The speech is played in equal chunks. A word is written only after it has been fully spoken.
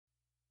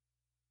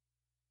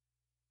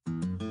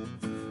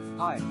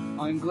Hi,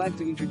 I am glad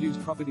to introduce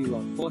property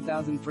lot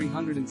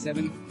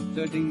 4307,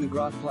 13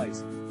 McGrarth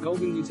Place,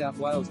 Goulburn, New South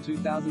Wales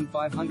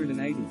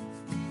 2580.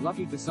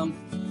 Lucky for some,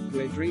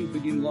 where dreams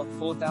begin. Lot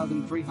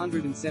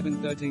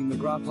 4307, 13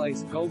 McGrarth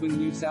Place, Goulburn,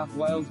 New South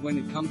Wales. When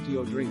it comes to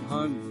your dream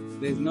home,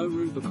 there's no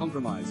room for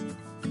compromise.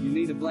 You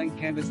need a blank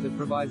canvas that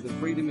provides the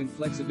freedom and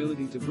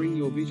flexibility to bring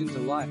your vision to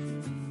life.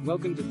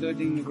 Welcome to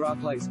 13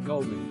 McGrarth Place,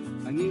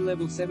 Goulburn, a new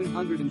level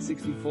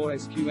 764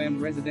 SQM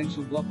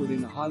residential block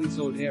within a highly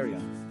sought area.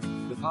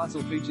 The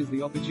parcel features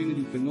the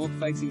opportunity for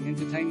north-facing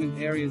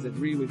entertainment areas at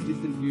rear with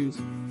distant views.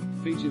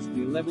 Features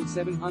the level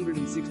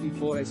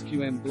 764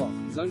 SQM block,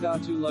 zoned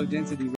R2 low-density